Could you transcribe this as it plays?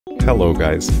Hello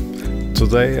guys,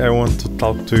 today I want to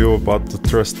talk to you about the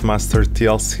Thrustmaster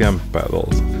T-LCM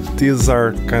pedals. These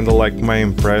are kinda like my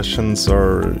impressions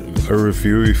or a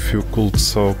review if you could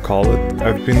so call it.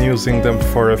 I've been using them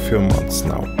for a few months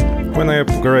now. When I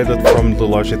upgraded from the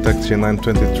Logitech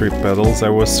G923 pedals, I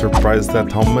was surprised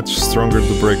at how much stronger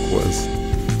the brake was.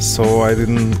 So I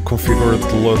didn't configure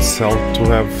the load cell to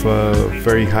have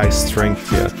very high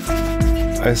strength yet.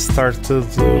 I started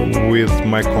with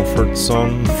my comfort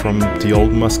zone from the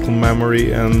old muscle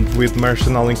memory, and with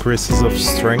marginal increases of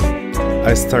strength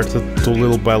I started to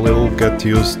little by little get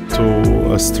used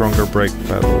to a stronger brake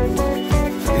pedal.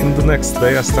 In the next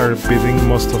day I started beating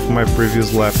most of my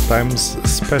previous lap times,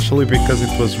 especially because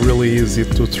it was really easy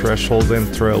to threshold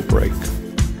and trail brake.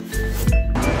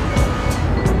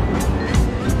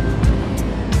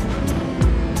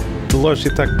 The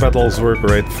Logitech pedals were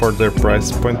great for their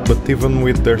price point, but even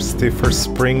with their stiffer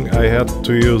spring I had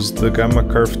to use the gamma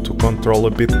curve to control a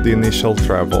bit the initial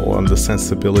travel and the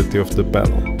sensibility of the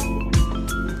pedal.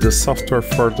 The software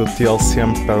for the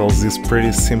T-LCM pedals is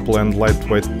pretty simple and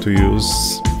lightweight to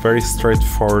use, very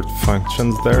straightforward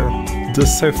functions there. The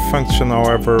save function,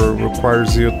 however,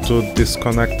 requires you to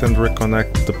disconnect and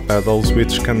reconnect the pedals,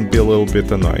 which can be a little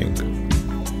bit annoying.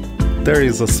 There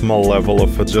is a small level of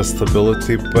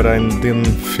adjustability, but I didn't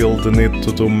feel the need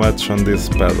to do much on these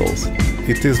pedals.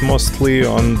 It is mostly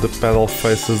on the pedal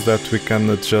faces that we can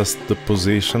adjust the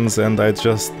positions, and I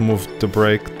just moved the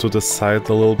brake to the side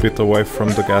a little bit away from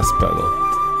the gas pedal.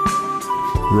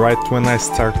 Right when I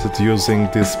started using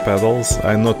these pedals,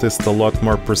 I noticed a lot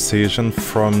more precision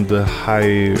from the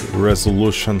high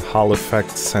resolution Hall effect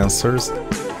sensors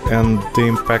and the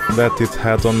impact that it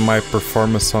had on my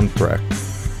performance on track.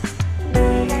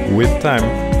 With time,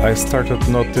 I started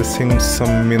noticing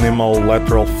some minimal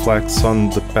lateral flex on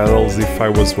the pedals if I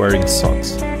was wearing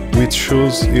socks. With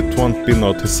shoes it won't be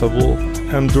noticeable,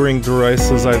 and during the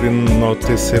races I didn't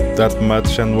notice it that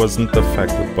much and wasn't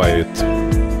affected by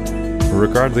it.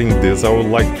 Regarding this, I would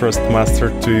like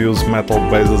Thrustmaster to use metal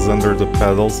bases under the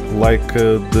pedals like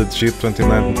the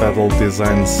G29 pedal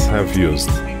designs have used.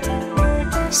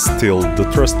 Still, the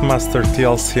Thrustmaster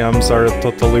T-LCMs are a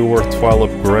totally worthwhile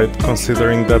upgrade,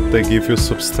 considering that they give you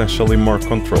substantially more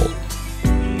control.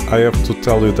 I have to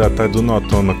tell you that I do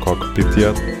not own a cockpit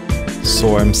yet,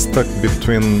 so I'm stuck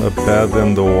between a bed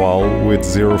and a wall with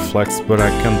zero flex, but I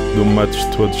can't do much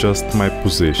to adjust my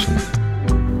position.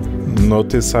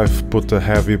 Notice I've put a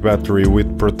heavy battery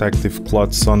with protective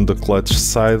cloths on the clutch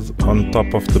side on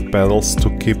top of the pedals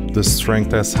to keep the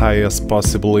strength as high as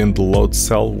possible in the load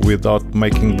cell without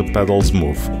making the pedals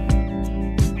move.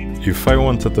 If I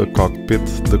wanted a cockpit,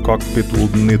 the cockpit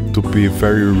would need to be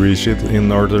very rigid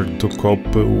in order to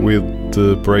cope with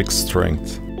the brake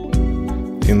strength.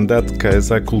 In that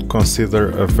case, I could consider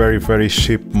a very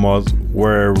cheap mod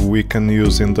where we can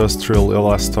use industrial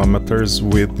elastometers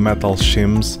with metal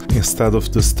shims instead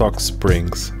of the stock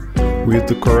springs. With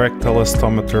the correct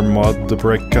elastometer mod, the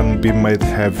brake can be made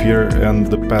heavier and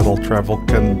the pedal travel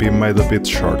can be made a bit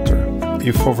shorter.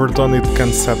 If overdone, it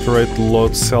can saturate the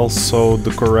load cell, so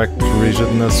the correct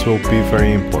rigidness will be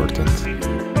very important.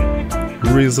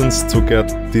 Reasons to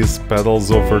get these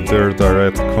pedals over their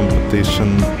direct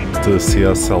competition, the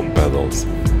CSL pedals.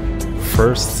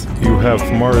 First, you have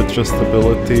more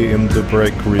adjustability in the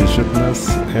brake rigidness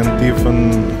and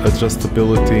even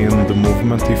adjustability in the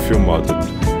movement if you mod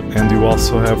it. And you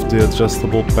also have the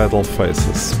adjustable pedal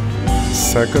faces.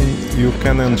 Second, you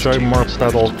can enjoy more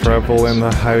pedal travel and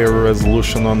a higher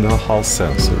resolution on the Hall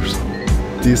sensors.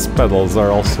 These pedals are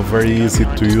also very easy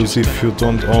to use if you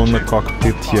don't own a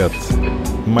cockpit yet.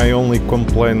 My only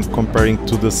complaint comparing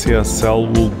to the CSL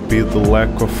would be the lack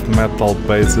of metal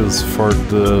bases for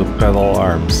the pedal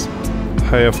arms.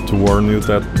 I have to warn you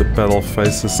that the pedal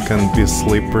faces can be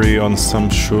slippery on some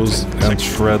shoes and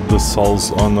shred the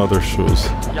soles on other shoes.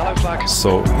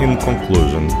 So, in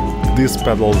conclusion, these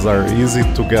pedals are easy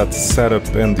to get set up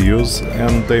and use,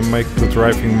 and they make the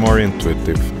driving more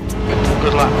intuitive.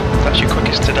 Good luck, that's your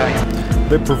quickest today.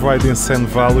 They provide insane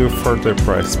value for their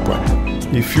price point.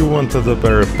 If you wanted a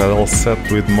better pedal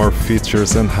set with more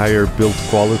features and higher build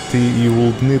quality, you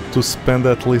would need to spend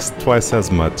at least twice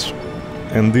as much.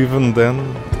 And even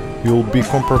then, you'll be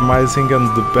compromising, and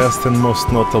the best and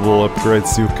most notable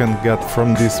upgrades you can get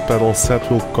from this pedal set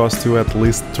will cost you at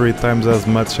least 3 times as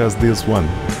much as this one.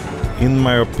 In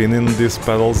my opinion, these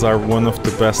pedals are one of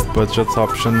the best budget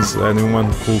options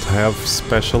anyone could have,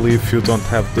 especially if you don't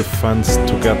have the funds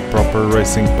to get proper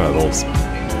racing pedals.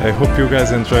 I hope you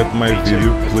guys enjoyed my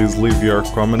video. Please leave your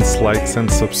comments, likes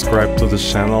and subscribe to the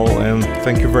channel, and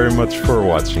thank you very much for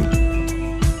watching.